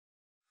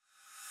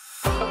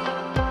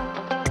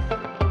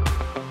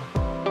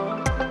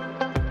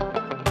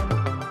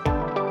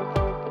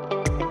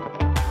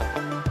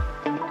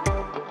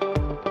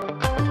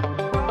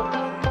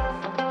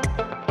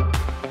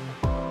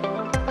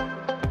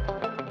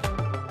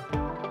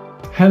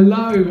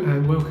Hello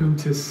and welcome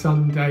to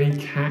Sunday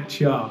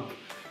Catch-Up.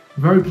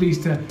 Very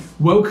pleased to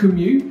welcome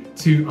you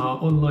to our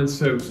online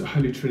service at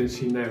Holy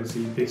Trinity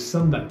Nailsea this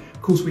Sunday.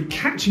 Of course, we're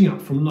catching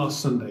up from last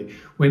Sunday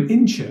when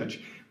in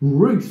church,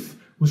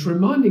 Ruth was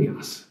reminding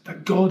us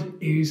that God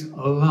is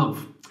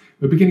love.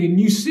 We're beginning a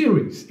new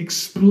series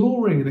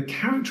exploring the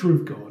character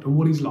of God and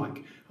what he's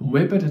like, and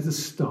where better to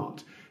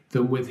start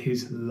than with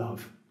his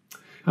love.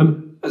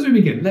 As we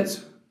begin,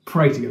 let's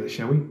pray together,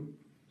 shall we?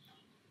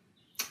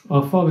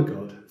 Our Father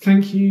God,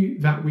 thank you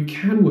that we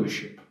can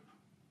worship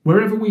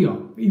wherever we are,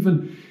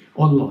 even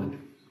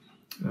online.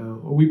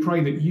 We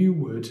pray that you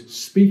would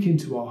speak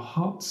into our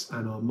hearts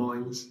and our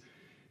minds,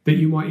 that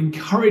you might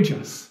encourage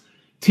us,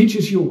 teach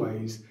us your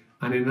ways,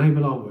 and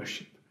enable our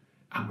worship.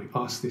 And we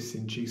ask this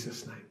in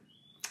Jesus' name.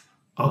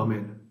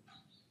 Amen.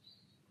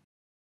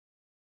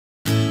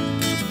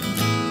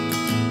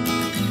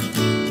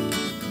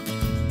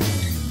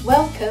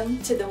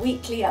 Welcome to the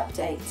weekly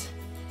update.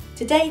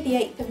 Today, the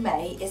 8th of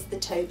May, is the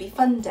Toby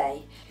Fun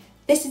Day.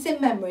 This is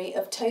in memory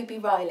of Toby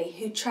Riley,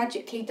 who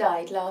tragically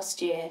died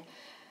last year,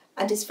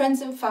 and his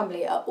friends and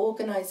family are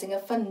organising a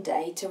fun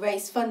day to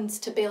raise funds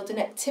to build an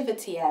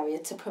activity area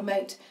to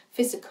promote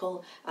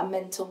physical and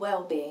mental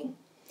well-being.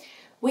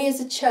 We as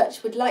a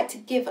church would like to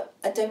give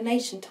a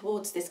donation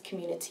towards this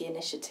community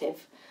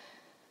initiative.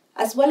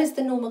 As well as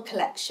the normal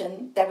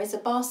collection, there is a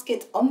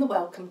basket on the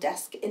welcome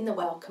desk in the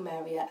welcome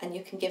area, and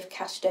you can give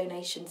cash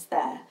donations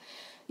there.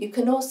 You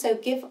can also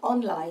give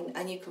online,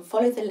 and you can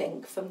follow the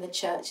link from the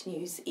church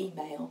news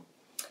email.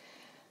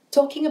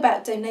 Talking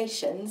about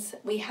donations,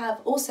 we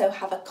also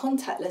have a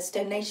contactless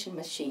donation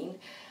machine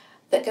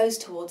that goes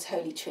towards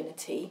Holy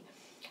Trinity,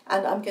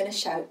 and I'm going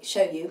to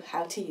show you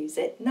how to use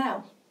it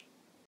now.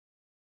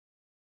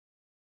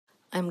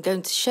 I'm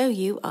going to show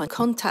you our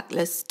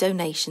contactless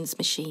donations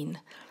machine.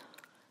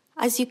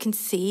 As you can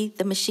see,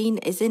 the machine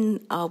is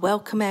in our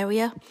welcome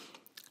area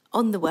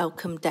on the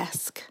welcome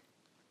desk,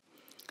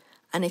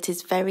 and it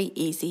is very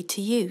easy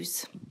to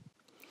use.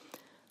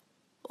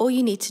 All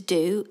you need to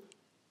do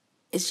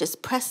is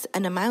just press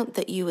an amount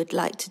that you would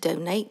like to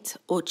donate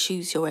or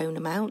choose your own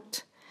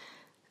amount.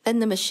 Then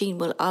the machine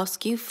will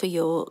ask you for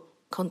your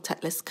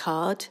contactless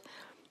card.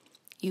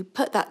 You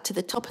put that to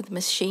the top of the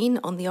machine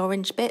on the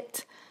orange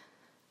bit,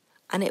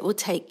 and it will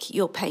take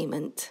your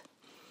payment.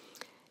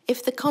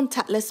 If the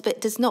contactless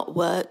bit does not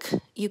work,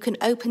 you can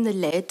open the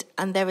lid,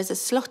 and there is a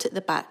slot at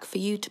the back for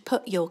you to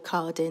put your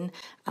card in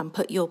and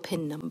put your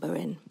PIN number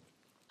in.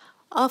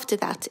 After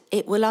that,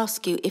 it will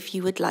ask you if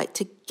you would like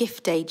to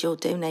gift aid your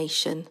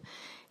donation.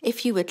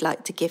 If you would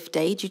like to gift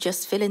aid, you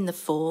just fill in the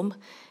form.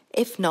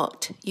 If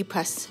not, you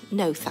press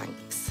no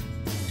thanks.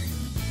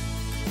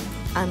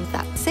 And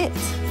that's it.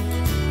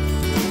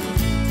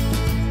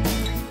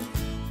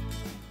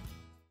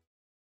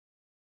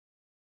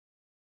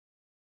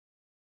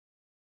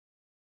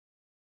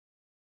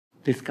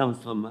 This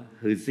comes from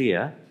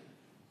Hosea,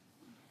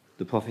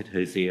 the prophet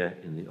Hosea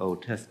in the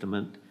Old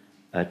Testament,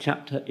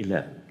 chapter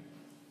 11.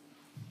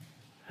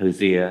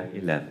 Hosea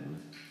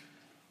 11.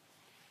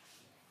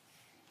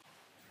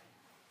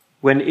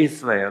 When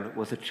Israel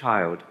was a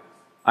child,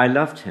 I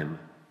loved him,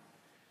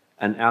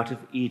 and out of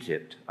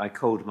Egypt I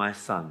called my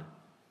son.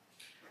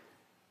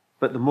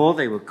 But the more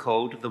they were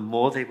called, the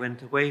more they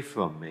went away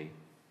from me.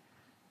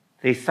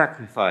 They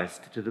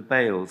sacrificed to the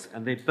Baals,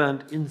 and they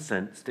burnt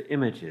incense to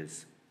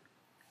images.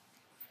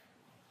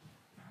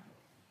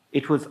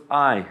 It was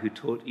I who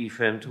taught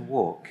Ephraim to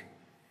walk,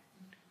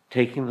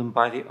 taking them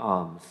by the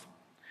arms.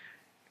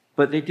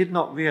 But they did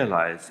not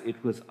realize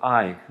it was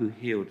I who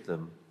healed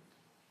them.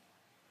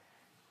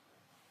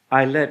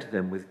 I led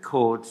them with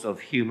cords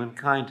of human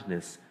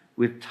kindness,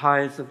 with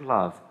ties of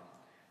love.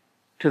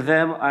 To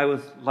them I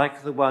was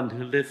like the one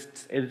who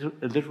lifts a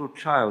little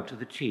child to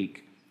the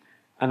cheek,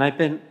 and I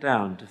bent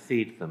down to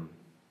feed them.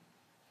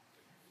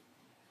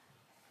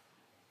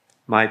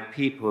 My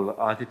people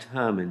are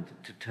determined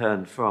to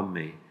turn from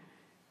me.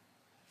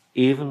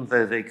 Even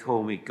though they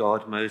call me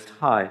God Most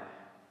High,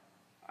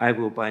 I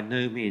will by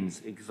no means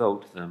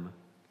exalt them.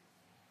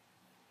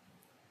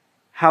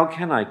 How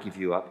can I give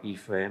you up,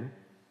 Ephraim?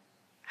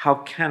 How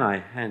can I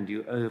hand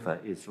you over,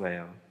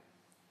 Israel?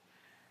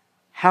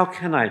 How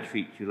can I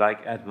treat you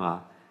like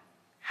Admah?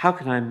 How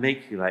can I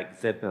make you like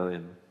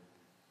Zebulun?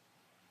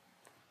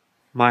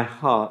 My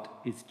heart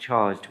is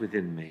charged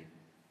within me.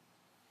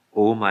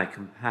 All my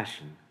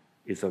compassion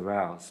is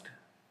aroused.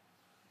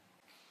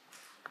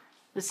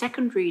 The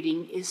second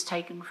reading is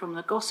taken from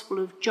the Gospel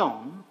of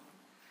John,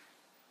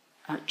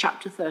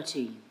 chapter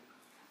 13.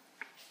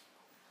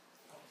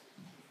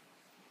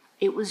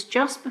 It was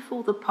just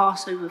before the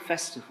Passover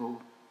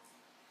festival.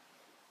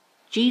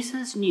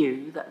 Jesus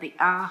knew that the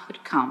hour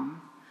had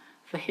come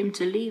for him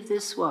to leave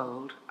this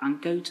world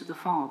and go to the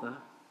Father.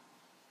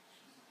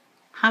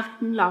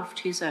 Having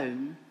loved his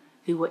own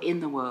who were in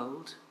the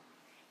world,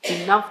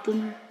 he loved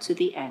them to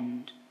the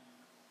end.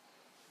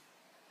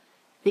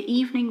 The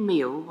evening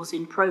meal was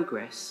in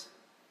progress,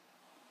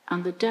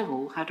 and the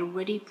devil had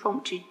already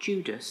prompted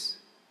Judas,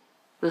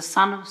 the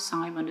son of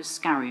Simon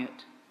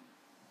Iscariot,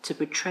 to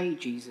betray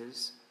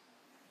Jesus.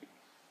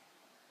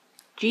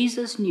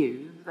 Jesus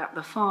knew that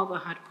the Father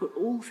had put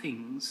all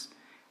things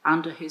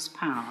under his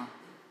power,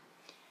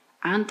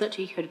 and that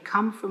he had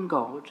come from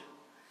God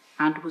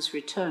and was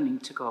returning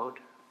to God.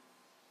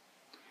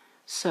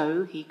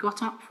 So he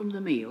got up from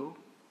the meal,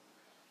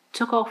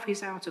 took off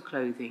his outer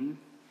clothing,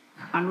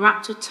 and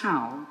wrapped a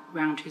towel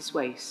round his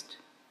waist.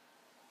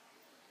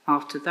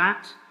 After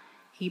that,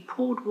 he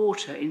poured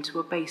water into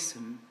a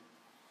basin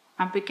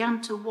and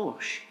began to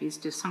wash his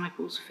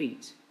disciples'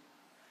 feet,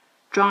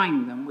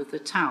 drying them with the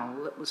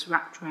towel that was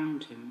wrapped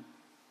round him.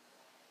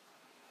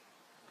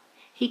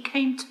 He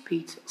came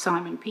to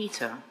Simon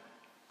Peter,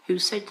 who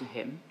said to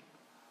him,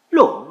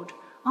 "Lord,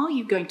 are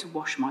you going to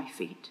wash my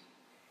feet?"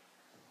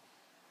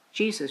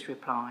 Jesus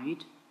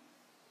replied,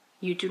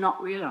 "You do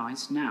not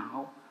realize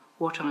now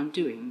what I'm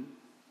doing,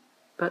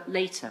 but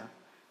later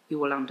you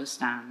will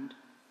understand."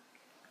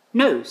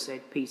 "No,"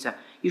 said Peter,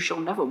 "you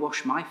shall never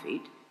wash my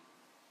feet."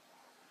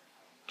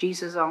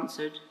 Jesus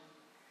answered,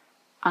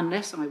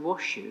 "Unless I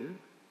wash you,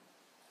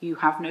 you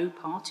have no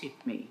part in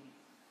me."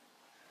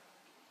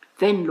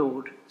 "Then,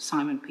 Lord,"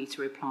 Simon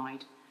Peter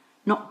replied,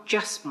 "not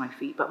just my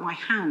feet, but my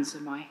hands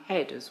and my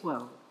head as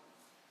well."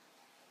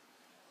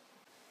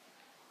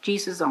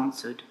 Jesus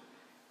answered,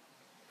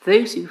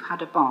 "Those who've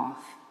had a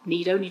bath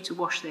need only to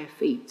wash their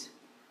feet.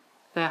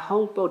 Their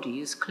whole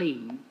body is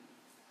clean.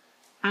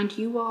 And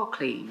you are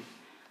clean,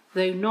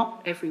 though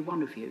not every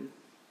one of you."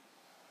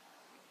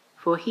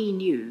 For he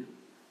knew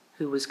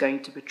who was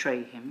going to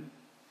betray him,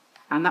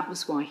 and that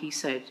was why he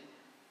said,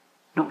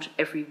 "Not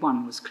every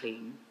one was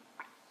clean."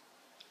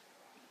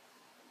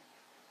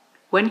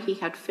 When he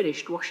had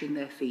finished washing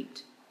their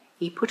feet,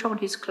 he put on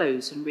his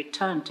clothes and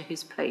returned to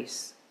his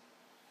place.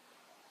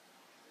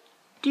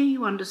 "Do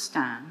you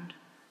understand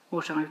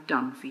what I've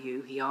done for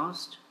you?" he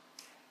asked.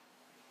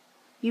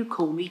 "You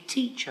call me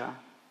teacher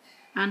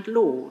and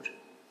Lord,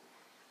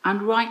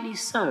 and rightly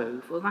so,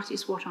 for that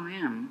is what I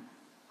am.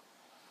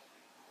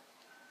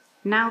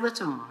 Now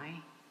that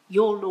I,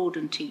 your Lord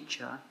and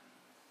teacher,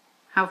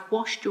 have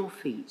washed your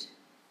feet,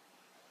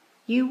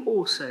 you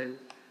also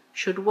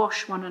should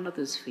wash one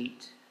another's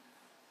feet.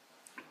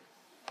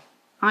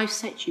 I've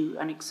set you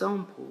an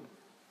example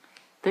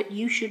that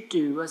you should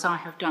do as I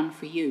have done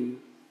for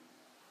you.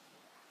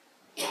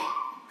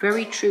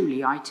 Very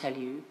truly, I tell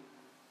you,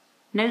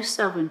 no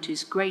servant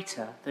is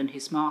greater than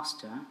his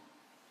master,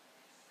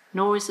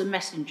 nor is a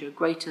messenger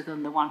greater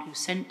than the one who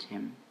sent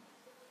him.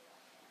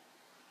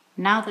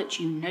 Now that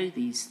you know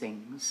these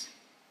things,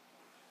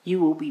 you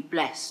will be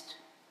blessed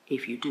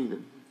if you do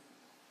them."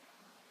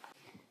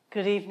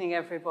 Good evening,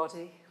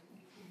 everybody.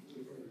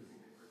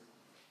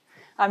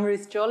 I'm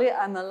Ruth Jolly.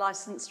 I'm a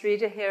licensed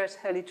reader here at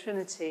Holy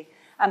Trinity,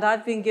 and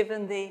I've been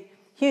given the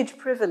huge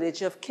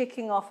privilege of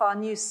kicking off our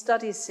new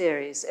study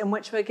series in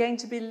which we're going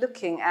to be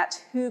looking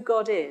at who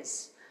God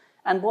is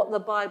and what the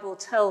Bible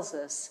tells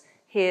us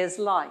he is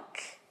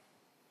like.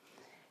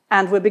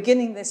 And we're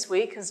beginning this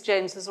week, as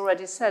James has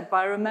already said,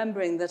 by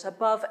remembering that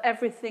above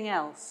everything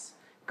else,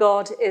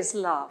 God is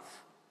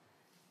love.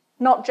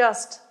 Not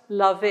just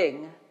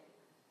loving,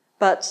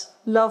 but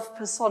love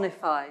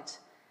personified.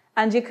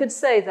 And you could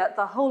say that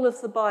the whole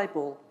of the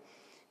Bible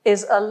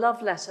is a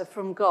love letter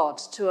from God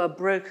to a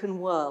broken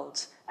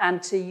world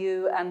and to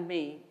you and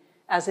me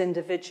as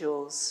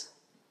individuals.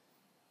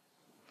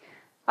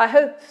 I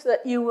hope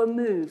that you were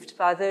moved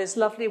by those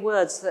lovely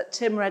words that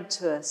Tim read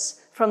to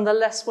us from the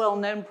less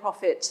well-known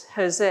prophet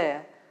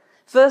Hosea,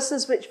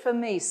 verses which for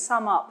me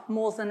sum up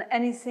more than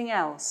anything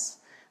else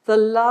the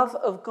love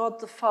of God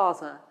the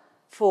Father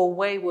for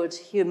wayward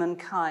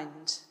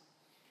humankind.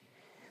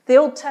 The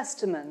Old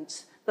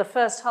Testament, the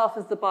first half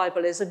of the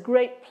Bible, is a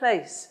great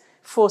place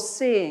for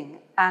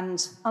seeing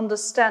and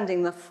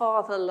understanding the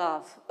Father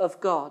love of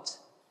God.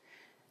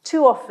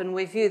 Too often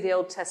we view the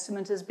Old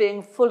Testament as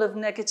being full of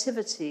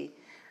negativity,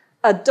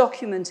 a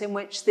document in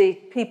which the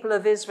people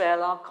of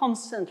Israel are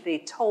constantly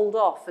told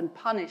off and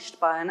punished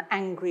by an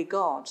angry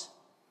God.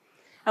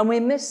 And we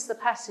miss the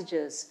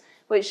passages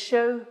which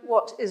show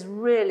what is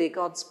really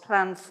God's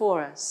plan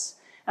for us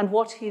and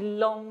what he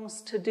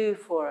longs to do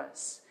for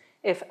us,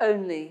 if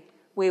only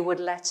we would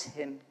let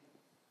him.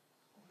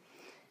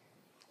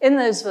 In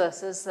those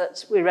verses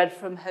that we read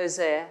from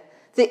Hosea,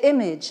 the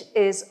image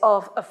is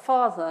of a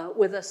father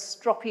with a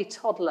stroppy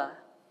toddler.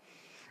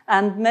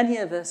 And many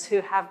of us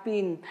who have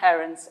been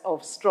parents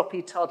of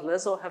stroppy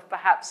toddlers or have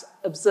perhaps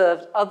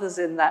observed others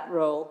in that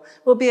role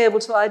will be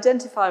able to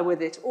identify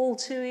with it all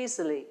too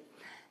easily.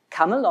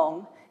 Come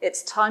along,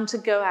 it's time to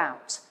go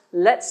out.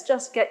 Let's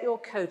just get your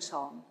coat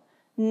on.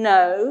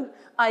 No,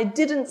 I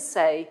didn't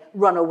say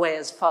run away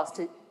as fast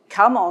as...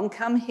 Come on,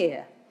 come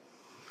here.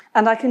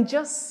 And I can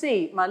just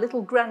see my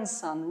little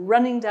grandson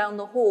running down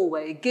the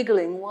hallway,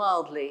 giggling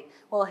wildly,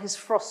 while his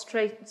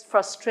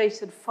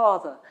frustrated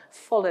father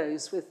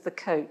follows with the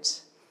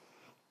coat.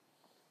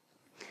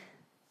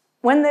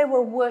 When they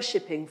were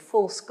worshipping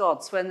false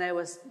gods, when they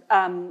were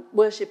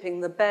worshipping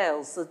the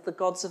Baals, the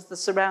gods of the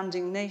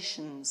surrounding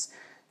nations,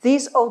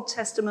 these Old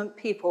Testament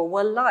people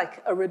were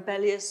like a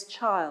rebellious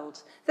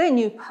child. They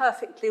knew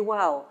perfectly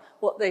well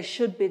what they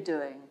should be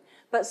doing,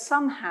 but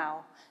somehow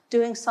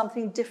doing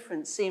something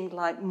different seemed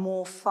like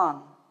more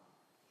fun.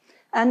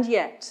 And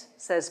yet,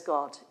 says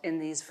God in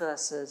these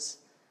verses,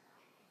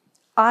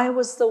 I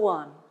was the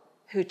one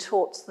who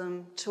taught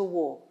them to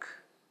walk.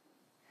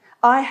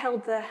 I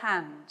held their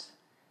hand.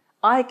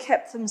 I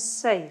kept them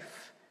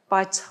safe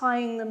by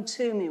tying them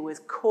to me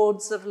with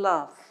cords of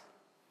love.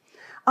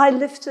 I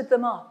lifted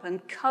them up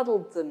and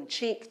cuddled them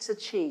cheek to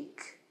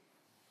cheek.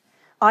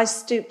 I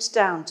stooped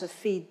down to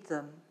feed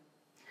them.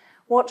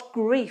 What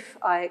grief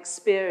I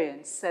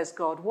experience, says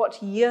God,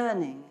 what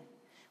yearning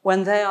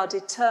when they are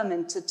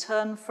determined to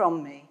turn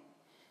from me.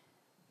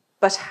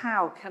 But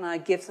how can I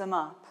give them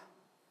up?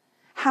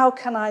 How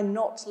can I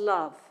not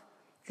love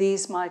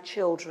these my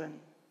children?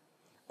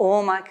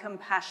 All my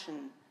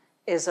compassion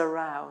is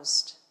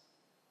aroused.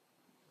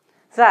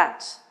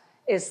 That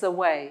is the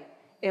way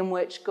in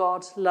which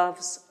God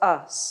loves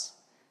us.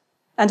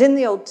 And in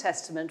the Old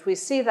Testament, we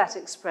see that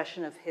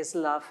expression of his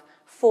love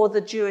for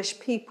the Jewish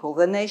people,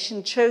 the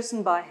nation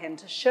chosen by him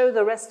to show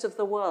the rest of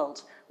the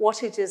world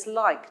what it is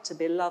like to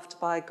be loved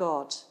by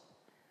God.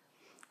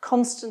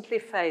 Constantly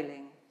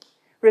failing,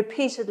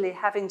 repeatedly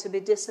having to be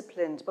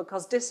disciplined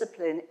because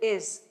discipline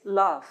is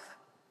love,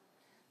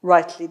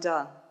 rightly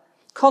done.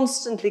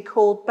 Constantly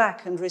called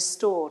back and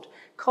restored,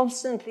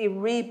 constantly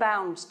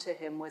rebound to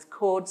him with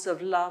cords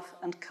of love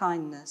and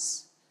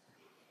kindness.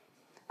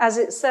 As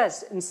it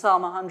says in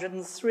Psalm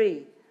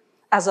 103,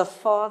 as a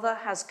father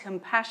has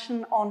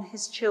compassion on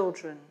his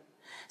children,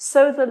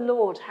 so the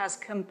Lord has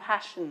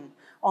compassion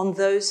on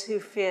those who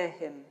fear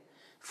him,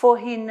 for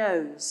he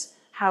knows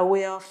how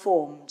we are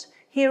formed.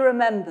 He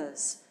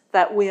remembers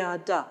that we are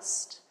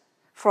dust.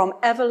 From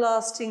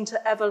everlasting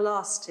to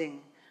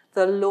everlasting,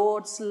 the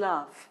Lord's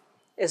love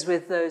is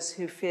with those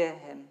who fear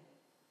him.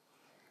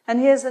 And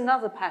here's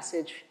another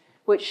passage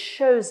which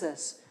shows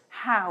us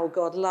how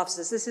God loves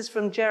us. This is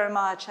from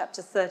Jeremiah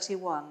chapter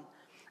 31.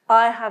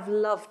 I have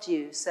loved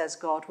you, says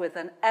God, with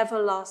an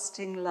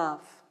everlasting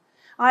love.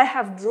 I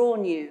have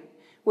drawn you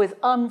with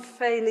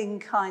unfailing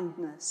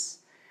kindness.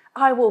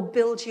 I will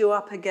build you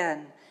up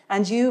again,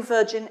 and you,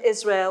 Virgin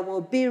Israel,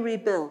 will be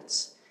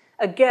rebuilt.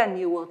 Again,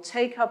 you will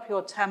take up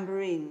your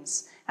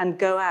tambourines and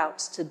go out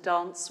to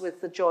dance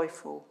with the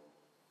joyful.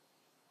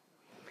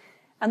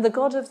 And the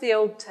God of the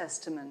Old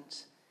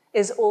Testament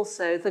is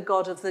also the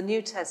God of the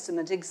New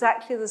Testament.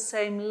 Exactly the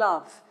same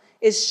love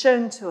is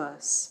shown to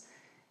us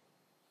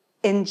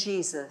in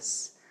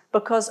Jesus,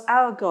 because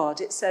our God,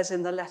 it says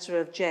in the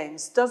letter of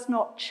James, does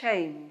not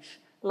change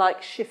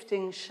like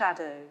shifting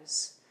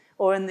shadows,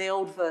 or in the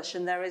old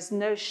version, there is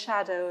no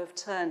shadow of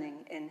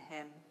turning in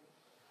him.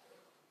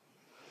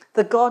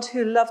 The God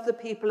who loved the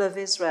people of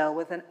Israel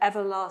with an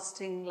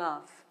everlasting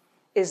love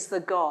is the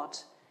God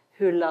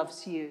who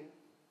loves you.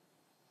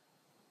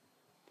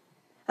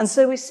 And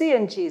so we see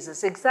in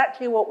Jesus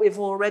exactly what we've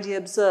already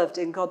observed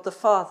in God the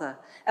Father.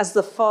 As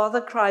the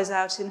Father cries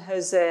out in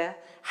Hosea,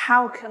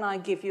 how can I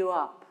give you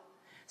up?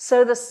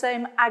 So the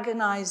same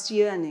agonized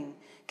yearning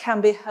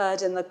can be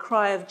heard in the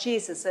cry of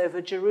Jesus over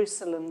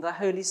Jerusalem, the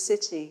holy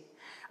city.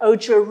 O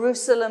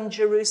Jerusalem,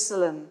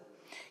 Jerusalem,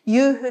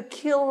 you who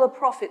kill the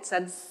prophets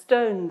and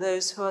stone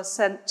those who are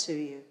sent to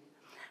you.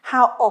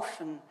 How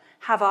often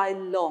have I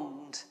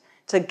longed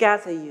to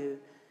gather you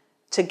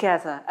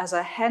together as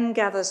a hen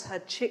gathers her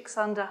chicks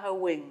under her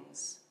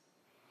wings,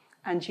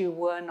 and you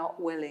were not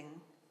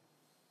willing.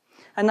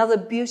 Another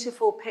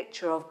beautiful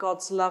picture of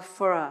God's love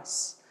for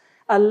us,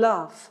 a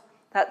love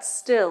that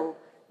still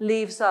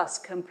leaves us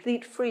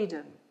complete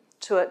freedom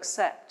to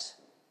accept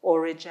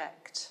or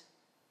reject.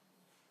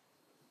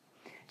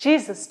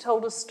 Jesus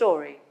told a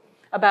story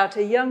about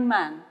a young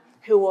man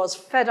who was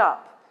fed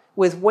up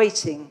with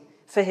waiting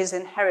for his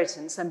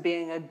inheritance and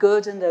being a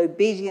good and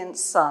obedient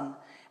son,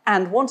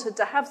 and wanted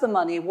to have the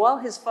money while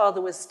his father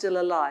was still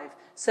alive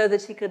so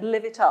that he could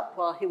live it up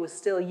while he was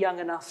still young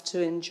enough to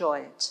enjoy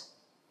it.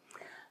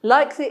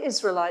 Like the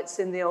Israelites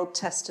in the Old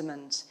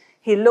Testament,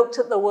 he looked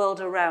at the world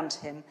around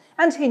him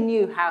and he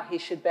knew how he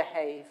should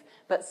behave,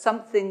 but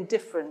something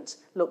different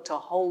looked a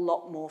whole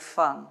lot more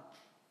fun.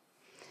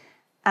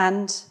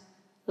 And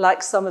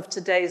like some of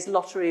today's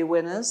lottery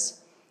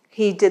winners,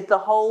 he did the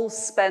whole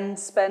spend,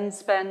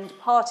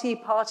 party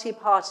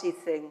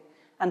thing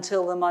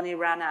until the money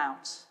ran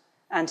out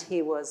and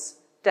he was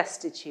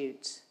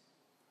destitute.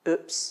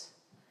 Oops.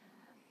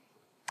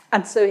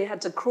 And so he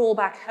had to crawl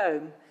back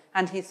home,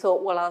 and he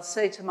thought, well, I'll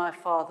say to my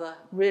father,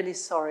 really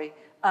sorry,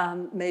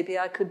 maybe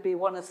I could be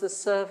one of the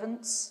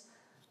servants.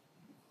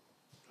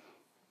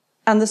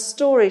 And the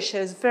story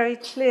shows very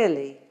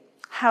clearly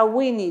how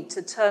we need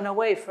to turn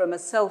away from a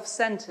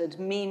self-centered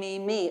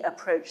me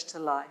approach to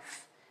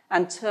life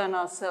and turn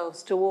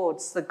ourselves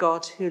towards the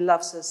God who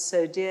loves us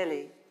so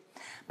dearly.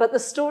 But the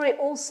story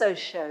also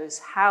shows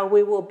how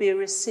we will be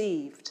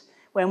received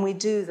when we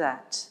do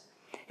that.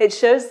 It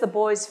shows the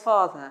boy's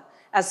father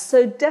as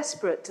so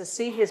desperate to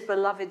see his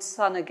beloved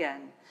son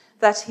again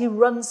that he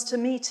runs to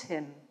meet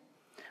him.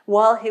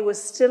 While he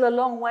was still a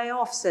long way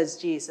off, says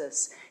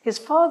Jesus, his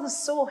father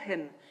saw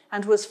him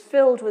and was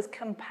filled with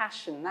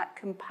compassion, that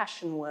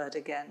compassion word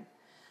again,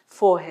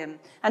 for him.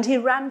 And he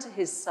ran to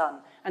his son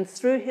and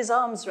threw his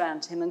arms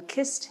round him and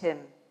kissed him.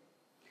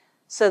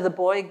 So the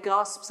boy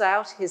gasps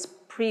out his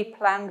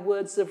pre-planned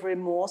words of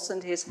remorse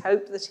and his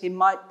hope that he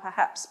might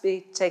perhaps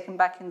be taken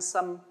back in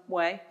some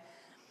way.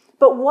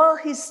 But while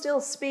he's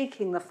still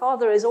speaking, the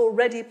father is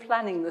already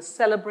planning the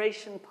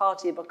celebration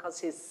party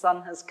because his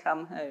son has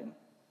come home.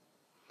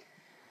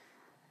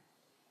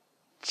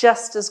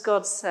 Just as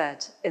God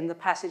said in the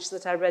passage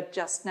that I read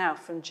just now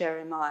from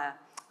Jeremiah,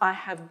 I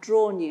have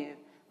drawn you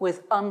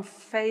with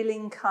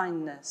unfailing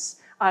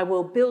kindness. I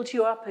will build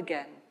you up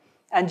again,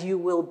 and you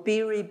will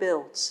be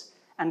rebuilt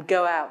and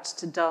go out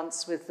to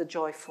dance with the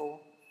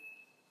joyful.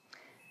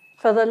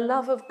 For the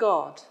love of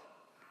God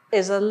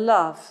is a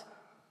love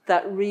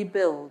that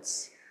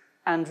rebuilds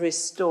and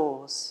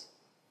restores.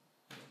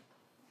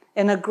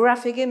 In a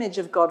graphic image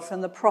of God from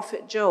the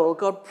prophet Joel,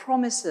 God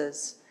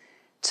promises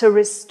to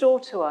restore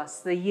to us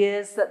the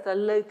years that the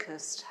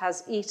locust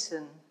has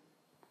eaten.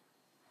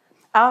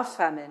 Our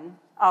famine,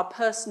 our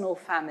personal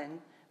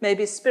famine, may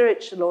be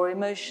spiritual or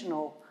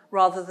emotional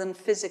rather than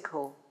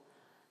physical,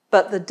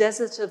 but the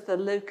desert of the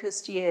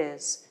locust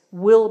years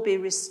will be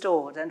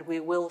restored and we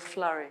will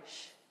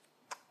flourish.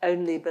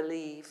 Only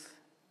believe.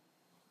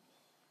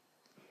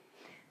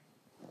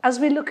 As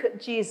we look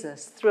at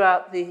Jesus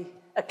throughout the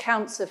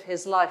accounts of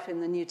his life in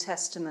the New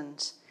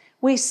Testament,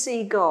 we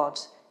see God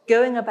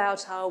going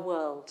about our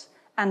world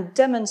and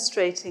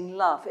demonstrating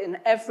love in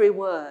every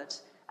word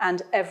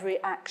and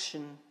every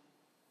action.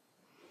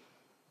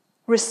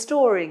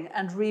 Restoring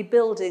and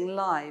rebuilding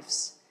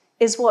lives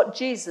is what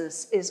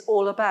Jesus is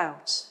all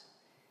about,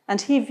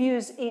 and he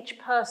views each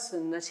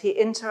person that he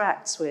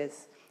interacts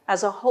with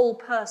as a whole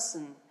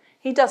person.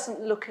 He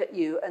doesn't look at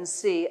you and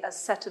see a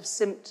set of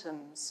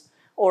symptoms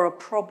or a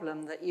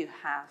problem that you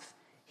have.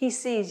 He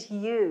sees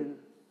you,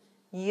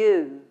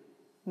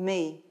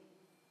 me.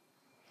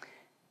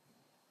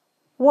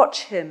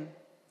 Watch him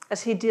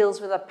as he deals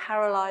with a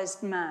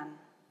paralyzed man.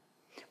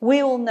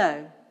 We all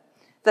know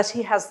that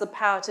he has the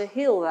power to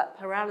heal that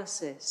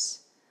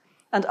paralysis,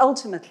 and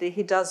ultimately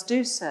he does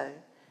do so.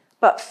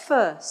 But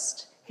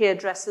first, he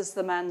addresses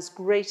the man's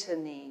greater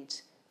need,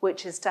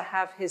 which is to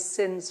have his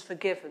sins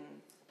forgiven.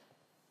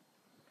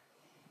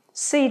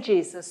 See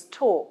Jesus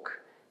talk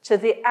to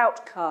the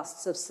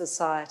outcasts of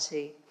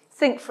society.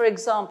 Think, for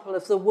example,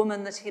 of the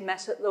woman that he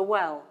met at the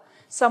well,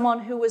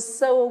 someone who was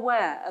so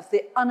aware of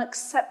the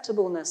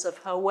unacceptableness of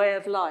her way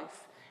of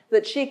life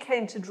that she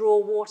came to draw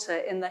water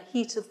in the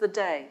heat of the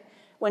day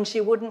when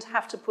she wouldn't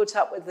have to put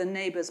up with the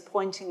neighbours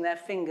pointing their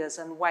fingers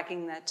and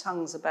wagging their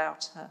tongues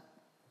about her.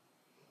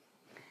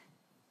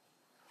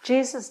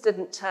 Jesus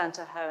didn't turn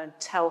to her and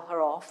tell her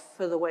off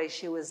for the way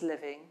she was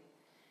living.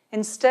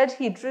 Instead,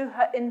 he drew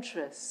her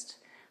interest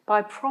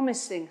by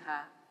promising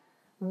her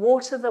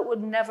water that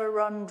would never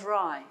run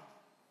dry.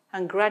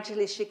 And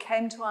gradually she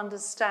came to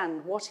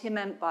understand what he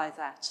meant by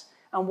that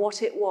and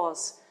what it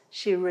was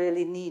she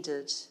really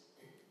needed.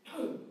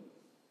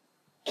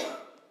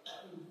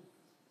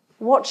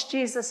 Watch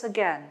Jesus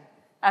again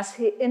as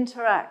he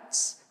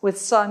interacts with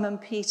Simon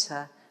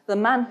Peter, the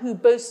man who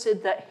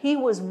boasted that he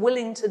was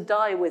willing to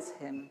die with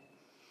him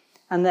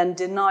and then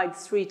denied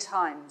 3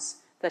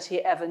 times that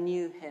he ever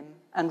knew him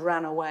and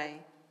ran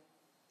away.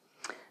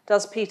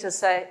 Does Jesus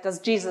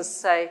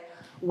say,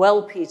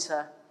 "Well,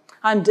 Peter,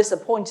 I'm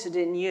disappointed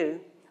in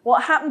you.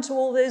 What happened to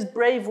all those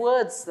brave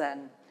words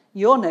then?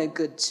 You're no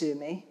good to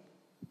me."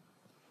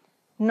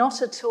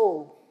 Not at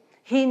all.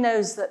 He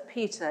knows that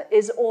Peter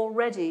is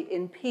already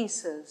in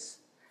pieces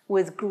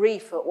with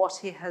grief at what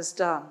he has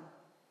done.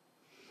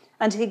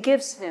 And he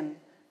gives him,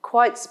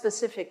 quite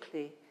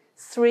specifically,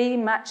 3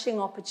 matching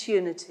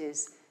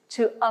opportunities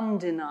to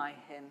undeny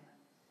him.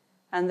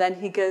 And then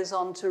he goes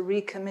on to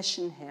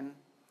recommission him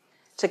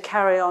to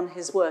carry on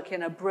his work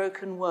in a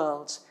broken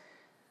world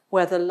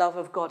where the love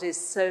of God is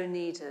so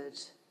needed.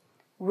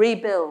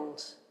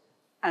 Rebuild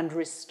and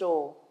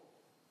restore.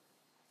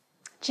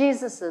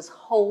 Jesus'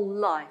 whole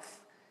life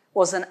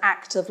was an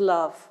act of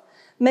love,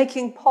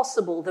 making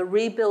possible the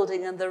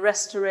rebuilding and the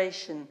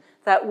restoration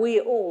that we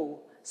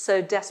all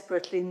so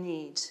desperately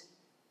need.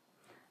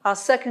 Our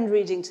second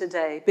reading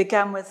today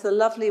began with the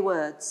lovely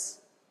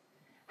words,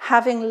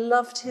 "Having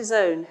loved his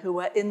own who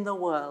were in the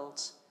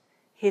world,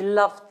 he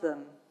loved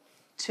them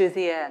to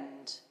the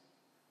end."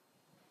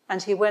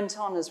 And he went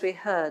on, as we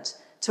heard,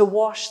 to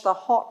wash the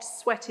hot,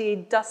 sweaty,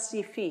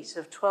 dusty feet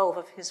of 12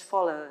 of his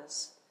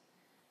followers.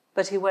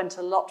 But he went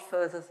a lot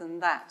further than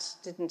that,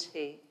 didn't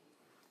he?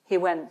 He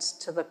went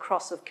to the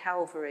cross of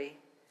Calvary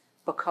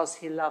because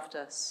he loved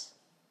us.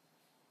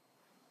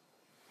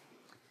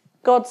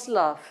 God's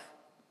love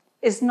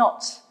is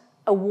not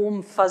a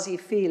warm, fuzzy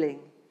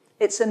feeling.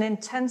 It's an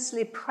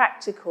intensely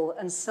practical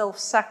and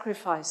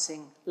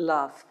self-sacrificing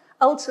love.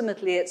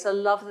 Ultimately, it's a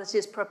love that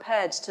is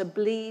prepared to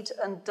bleed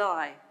and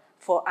die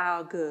for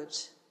our good.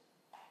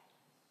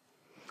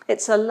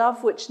 It's a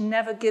love which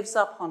never gives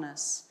up on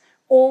us,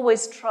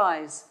 always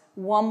tries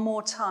one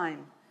more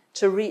time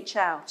to reach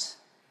out,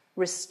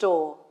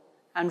 restore,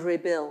 and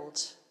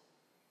rebuild.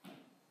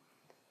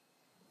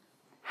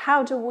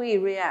 How do we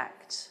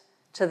react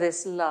to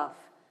this love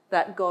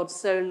that God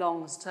so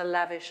longs to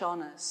lavish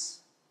on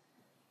us?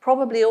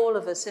 Probably all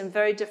of us in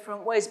very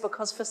different ways,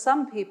 because for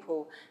some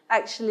people,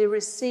 actually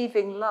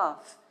receiving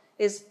love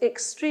is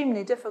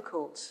extremely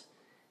difficult.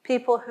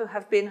 People who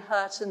have been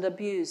hurt and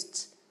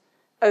abused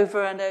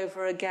over and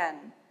over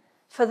again,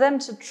 for them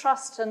to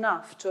trust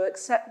enough to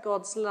accept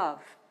God's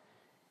love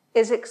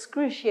is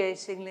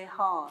excruciatingly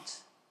hard.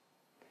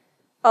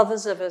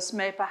 Others of us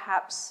may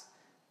perhaps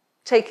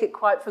take it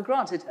quite for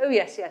granted. Oh,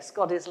 yes,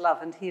 God is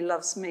love and he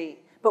loves me.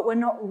 But we're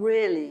not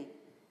really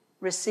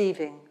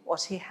receiving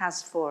what he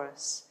has for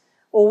us.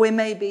 Or we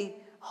may be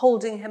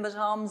holding him at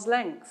arm's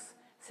length,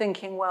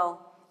 thinking,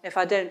 well, if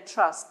I don't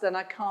trust, then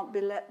I can't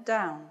be let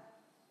down.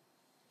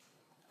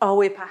 Are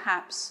we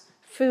perhaps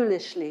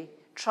foolishly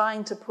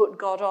trying to put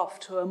God off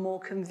to a more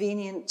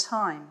convenient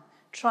time,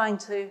 trying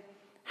to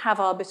have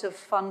our bit of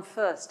fun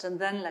first and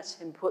then let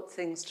him put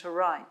things to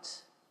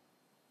right?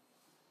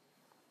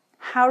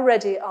 How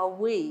ready are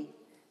we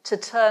to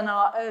turn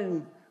our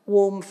own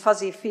warm,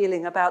 fuzzy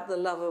feeling about the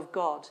love of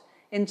God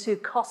into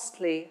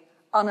costly,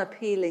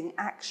 unappealing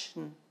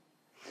action?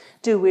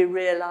 Do we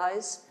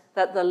realize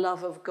that the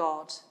love of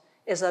God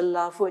is a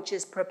love which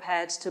is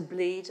prepared to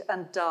bleed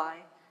and die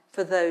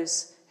for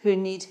those who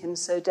need him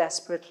so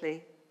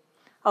desperately?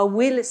 Are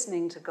we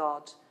listening to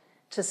God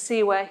to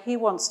see where he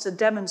wants to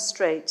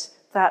demonstrate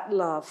that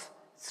love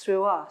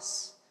through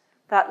us,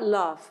 that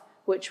love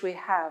which we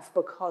have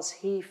because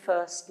he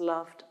first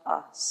loved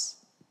us?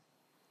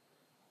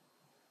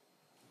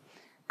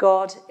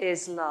 God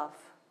is love.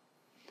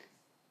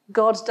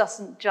 God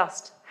doesn't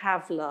just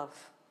have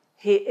love.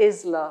 He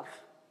is love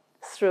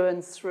through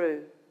and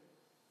through.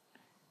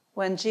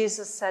 When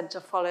Jesus said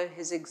to follow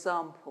his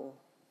example,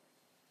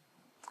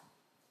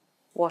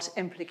 what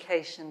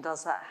implication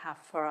does that have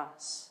for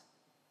us?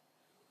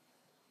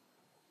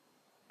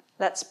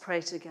 Let's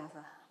pray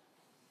together.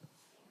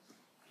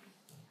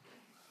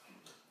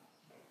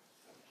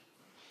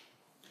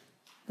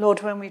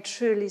 Lord, when we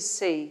truly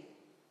see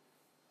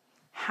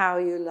how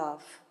you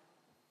love,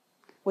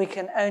 we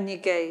can only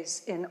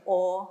gaze in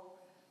awe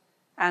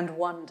and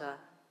wonder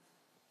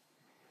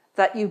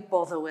that you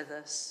bother with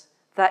us,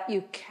 that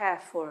you care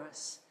for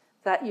us,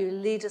 that you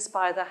lead us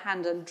by the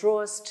hand and draw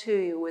us to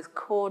you with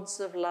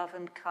cords of love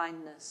and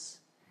kindness,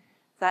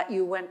 that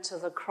you went to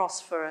the cross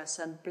for us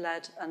and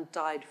bled and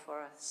died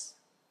for us.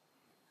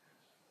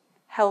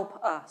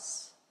 Help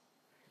us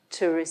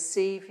to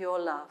receive your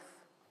love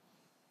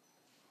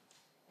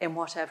in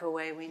whatever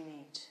way we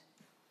need.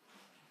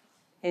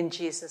 In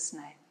Jesus'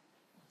 name,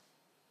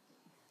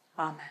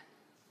 amen.